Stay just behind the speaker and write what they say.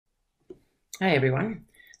Hey everyone.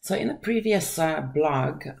 So in the previous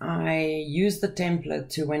blog, I used the template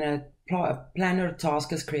to when a planner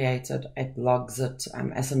task is created, it logs it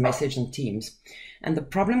as a message in Teams. And the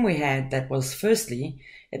problem we had that was firstly,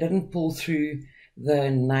 it didn't pull through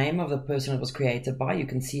the name of the person it was created by, you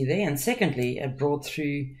can see there. And secondly, it brought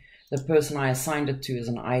through the person I assigned it to as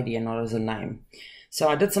an ID and not as a name. So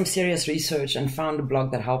I did some serious research and found a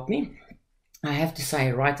blog that helped me. I have to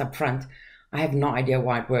say right up front, I have no idea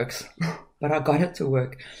why it works. But I got it to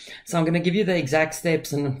work. So I'm going to give you the exact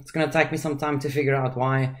steps, and it's going to take me some time to figure out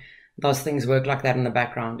why those things work like that in the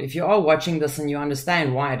background. If you are watching this and you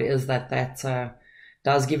understand why it is that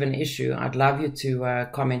does give an issue, I'd love you to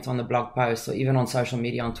comment on the blog post or even on social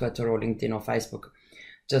media on Twitter or LinkedIn or Facebook,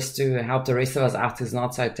 just to help the rest of us out who's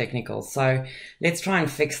not so technical. So let's try and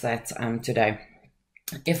fix that today.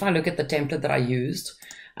 If I look at the template that I used,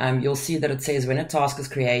 you'll see that it says when a task is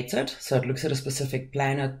created. So it looks at a specific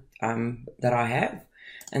planner that I have,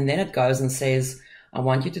 and then it goes and says, I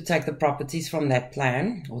want you to take the properties from that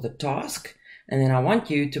plan or the task, and then I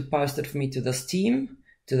want you to post it for me to this team,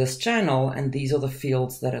 to this channel, and these are the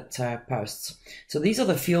fields that it posts. So these are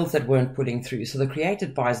the fields that weren't putting through. So the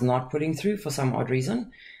created by is not putting through for some odd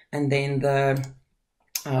reason, and then the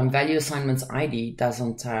value assignments ID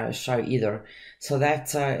doesn't show either. So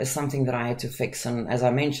that is something that I had to fix, and as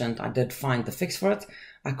I mentioned, I did find the fix for it.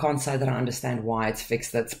 I can't say that I understand why it's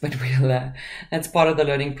fixed it, but that's part of the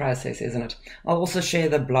learning process, isn't it? I'll also share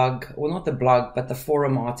the blog, or not the blog, but the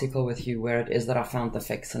forum article with you where it is that I found the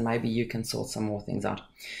fix, and maybe you can sort some more things out.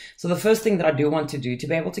 So the first thing that I do want to do to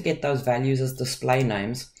be able to get those values as display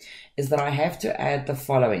names is that I have to add the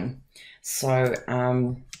following. So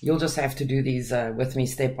you'll just have to do these with me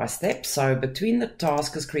step by step. So between the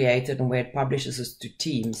task is created and where it publishes is to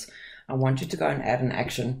Teams, I want you to go and add an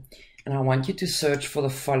action. And I want you to search for the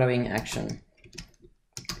following action.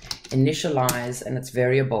 Initialize, and it's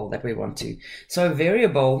variable that we want to. So a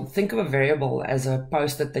variable, think of a variable as a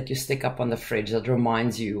post-it that you stick up on the fridge that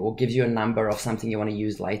reminds you or gives you a number of something you want to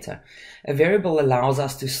use later. A variable allows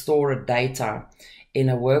us to store a data in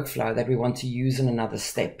a workflow that we want to use in another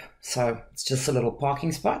step. So it's just a little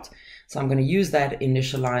parking spot. So I'm going to use that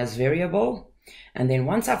initialize variable. And then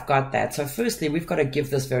once I've got that, so firstly, we've got to give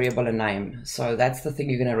this variable a name. So that's the thing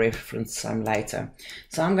you're going to reference later.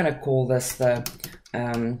 So I'm going to call this the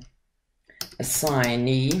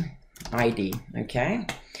assignee ID, okay?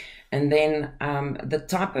 And then the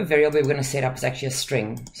type of variable we're going to set up is actually a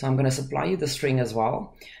string. So I'm going to supply you the string as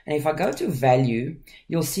well. And if I go to value,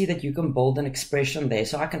 you'll see that you can build an expression there.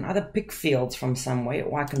 So I can either pick fields from somewhere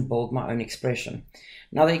or I can build my own expression.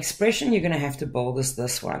 Now the expression you're going to have to build is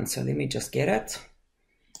this one. So let me just get it.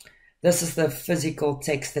 This is the physical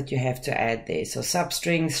text that you have to add there. So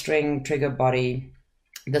substring, string, trigger body.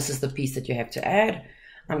 This is the piece that you have to add.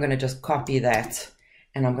 I'm going to just copy that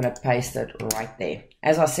and I'm going to paste it right there.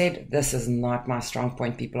 As I said, this is not my strong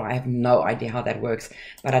point, people. I have no idea how that works,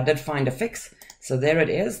 but I did find a fix. So there it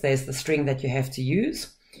is. There's the string that you have to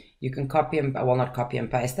use. You can copy and, well, not copy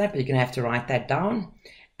and paste that, but you're going to have to write that down.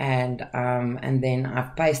 And then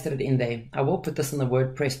I've pasted it in there. I will put this in the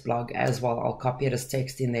WordPress blog as well. I'll copy it as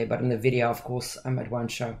text in there, but in the video, of course, it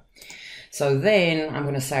won't show. So then I'm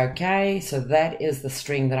going to say, okay, so that is the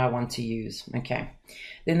string that I want to use. Okay.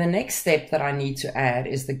 Then the next step that I need to add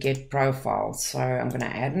is the get profile. So I'm going to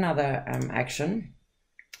add another action,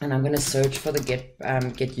 and I'm going to search for the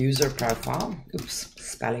get user profile. Oops,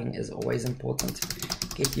 spelling is always important.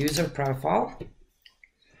 Get user profile.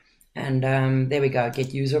 And there we go,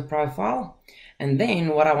 get user profile. And then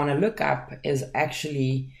what I want to look up is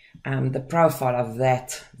actually the profile of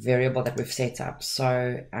that variable that we've set up.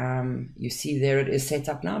 So you see there it is set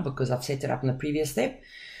up now because I've set it up in the previous step.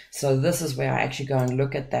 So this is where I actually go and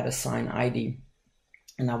look at that assign ID,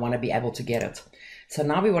 and I want to be able to get it. So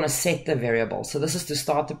now we want to set the variable. So this is to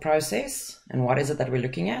start the process, and what is it that we're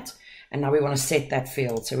looking at? And now we want to set that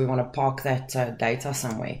field. So we want to park that data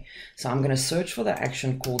somewhere. So I'm going to search for the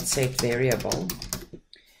action called set variable.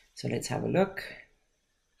 So let's have a look.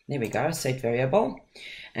 There we go, set variable.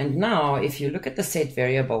 And now if you look at the set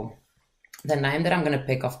variable, the name that I'm going to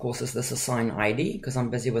pick, of course, is this assign ID because I'm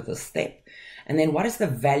busy with this step. And then what is the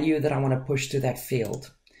value that I want to push to that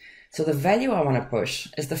field? So the value I want to push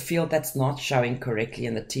is the field that's not showing correctly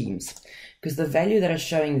in the Teams, because the value that is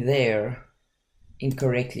showing there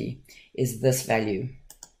incorrectly is this value.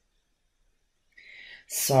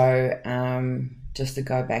 So just to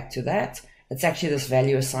go back to that, it's actually this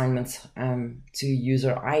value assignment to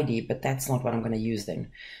user ID, but that's not what I'm going to use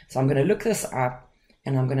then. So I'm going to look this up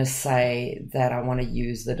and I'm going to say that I want to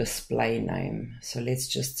use the display name. So let's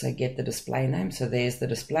just get the display name. So there's the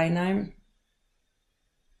display name.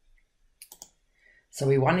 So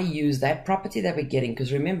we want to use that property that we're getting,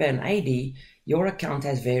 because remember in AD, your account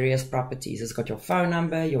has various properties. It's got your phone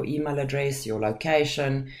number, your email address, your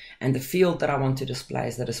location, and the field that I want to display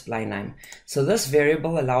is the display name. So this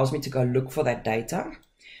variable allows me to go look for that data.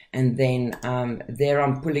 And then there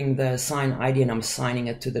I'm pulling the assign ID and I'm assigning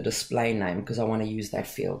it to the display name because I want to use that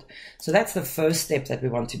field. So that's the first step that we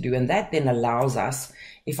want to do. And that then allows us,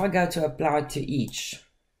 if I go to apply to each,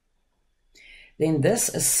 then this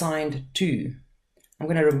assigned to, I'm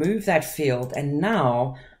going to remove that field. And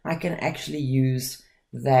now I can actually use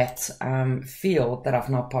that field that I've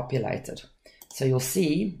now populated. So you'll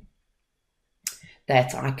see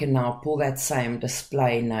that I can now pull that same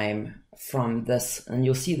display name from this, and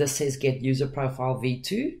you'll see this says get user profile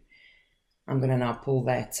v2. I'm going to now pull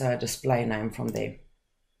that display name from there.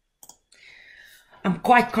 I'm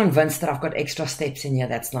quite convinced that I've got extra steps in here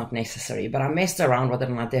that's not necessary, but I messed around with it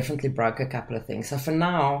and I definitely broke a couple of things. So for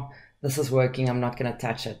now, this is working. I'm not going to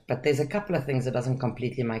touch it, but there's a couple of things that doesn't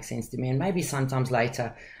completely make sense to me, and maybe sometimes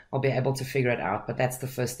later I'll be able to figure it out, but that's the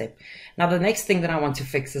first step. Now, the next thing that I want to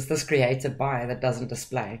fix is this created by that doesn't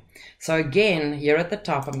display. So again, here at the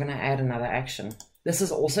top, I'm going to add another action. This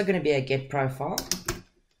is also going to be a get profile,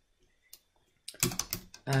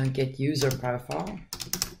 get user profile.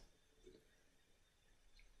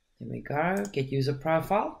 There we go, get user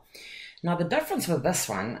profile. Now the difference with this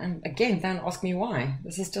one, and again, don't ask me why,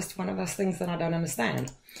 this is just one of those things that I don't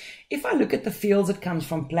understand. If I look at the fields, it comes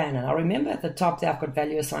from planner. Now remember at the top there I've got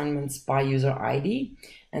value assignments by user ID,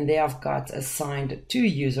 and there I've got assigned to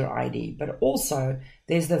user ID, but also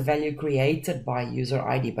there's the value created by user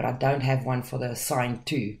ID, but I don't have one for the assigned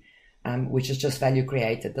to, which is just value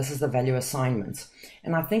created. This is the value assignments.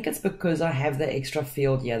 And I think it's because I have the extra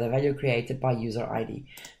field here, the value created by user ID,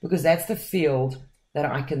 because that's the field that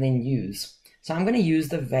I can then use. So I'm going to use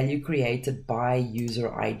the value created by user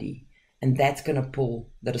ID, and that's going to pull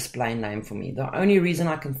the display name for me. The only reason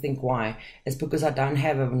I can think why is because I don't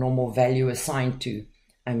have a normal value assigned to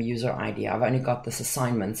user ID. I've only got this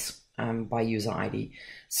assignments by user ID.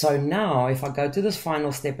 So now if I go to this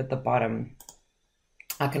final step at the bottom,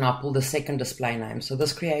 I can now pull the second display name. So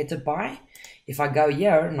this created by, if I go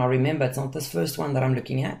here, now remember it's not this first one that I'm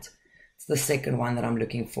looking at, it's the second one that I'm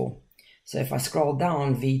looking for. So if I scroll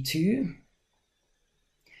down V2,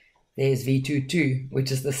 there's V22,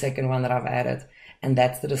 which is the second one that I've added. And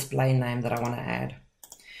that's the display name that I want to add.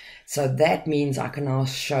 So that means I can now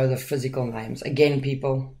show the physical names. Again,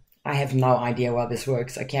 people, I have no idea how this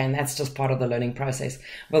works. Okay, and that's just part of the learning process.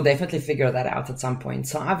 We'll definitely figure that out at some point.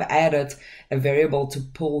 So I've added a variable to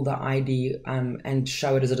pull the ID and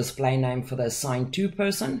show it as a display name for the assigned to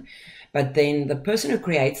person. But then the person who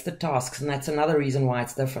creates the tasks, and that's another reason why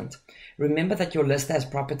it's different. Remember that your list has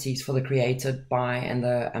properties for the created by and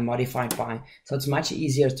the modified by. So it's much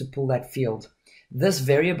easier to pull that field. This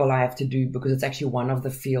variable I have to do because it's actually one of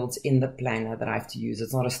the fields in the planner that I have to use.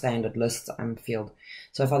 It's not a standard list field.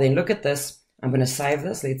 So if I then look at this, I'm going to save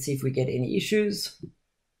this. Let's see if we get any issues.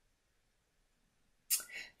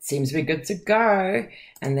 Seems we're good to go.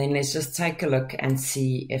 And then let's just take a look and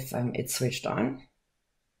see if it's switched on.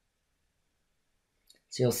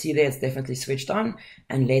 So you'll see there it's definitely switched on,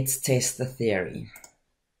 and let's test the theory.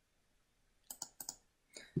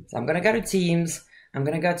 So I'm going to go to Teams. I'm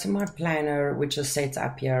going to go to my planner, which is set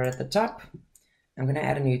up here at the top. I'm going to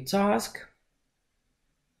add a new task.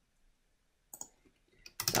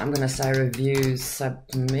 So I'm going to say review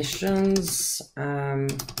submissions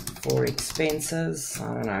for expenses.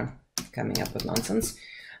 I don't know, coming up with nonsense.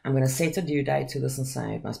 I'm going to set a due date to this and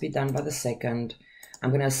say it must be done by the 2nd. I'm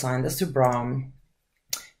going to assign this to Bram.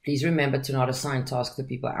 Please remember to not assign tasks to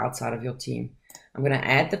people outside of your team. I'm going to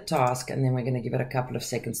add the task, and then we're going to give it a couple of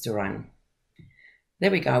seconds to run. There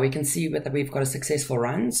we go. We can see that we've got a successful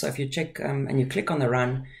run. So if you check and you click on the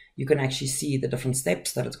run, you can actually see the different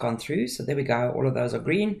steps that it's gone through. So there we go. All of those are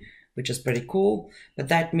green, which is pretty cool. But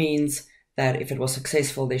that means that if it was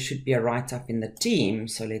successful, there should be a write-up in the team.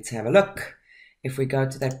 So let's have a look. If we go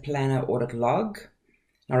to that planner audit log,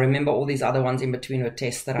 now remember all these other ones in between were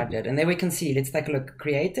tests that I did. And there we can see, let's take a look.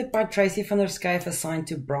 Created by Tracy van der Schuyf, assigned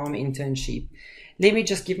to Bram internship. Let me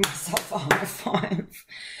just give myself a high five.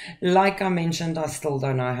 Like I mentioned, I still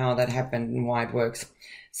don't know how that happened and why it works.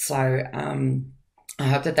 So I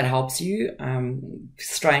hope that helps you.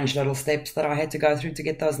 Strange little steps that I had to go through to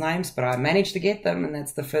get those names, but I managed to get them, and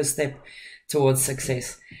that's the first step towards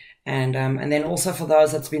success. And then also for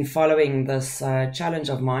those that's been following this challenge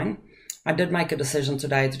of mine, I did make a decision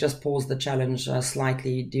today to just pause the challenge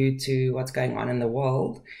slightly due to what's going on in the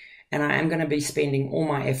world. And I am going to be spending all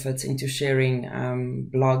my efforts into sharing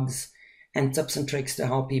blogs and tips and tricks to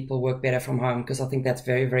help people work better from home, because I think that's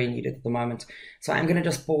very, very needed at the moment. So I'm going to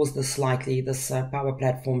just pause this slightly, this Power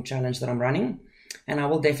Platform challenge that I'm running, and I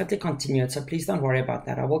will definitely continue it. So please don't worry about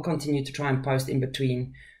that. I will continue to try and post in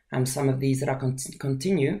between some of these that I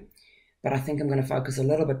continue, but I think I'm going to focus a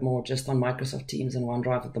little bit more just on Microsoft Teams and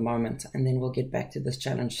OneDrive at the moment, and then we'll get back to this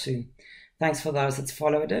challenge soon. Thanks for those that's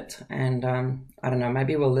followed it, and I don't know,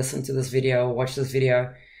 maybe we'll listen to this video or watch this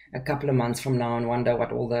video a couple of months from now and wonder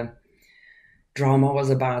what all the drama was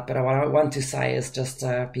about. But what I want to say is just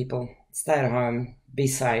people, stay at home, be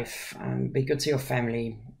safe, be good to your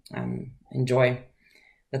family, enjoy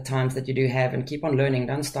the times that you do have, and keep on learning.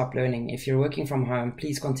 Don't stop learning. If you're working from home,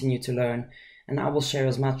 please continue to learn, and I will share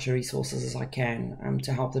as much resources as I can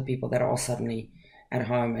to help the people that are suddenly at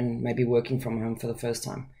home and maybe working from home for the first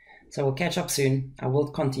time. So we'll catch up soon. I will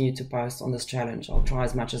continue to post on this challenge. I'll try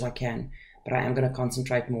as much as I can, but I am going to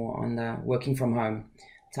concentrate more on the working from home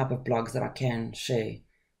type of blogs that I can share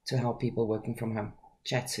to help people working from home.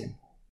 Chat soon.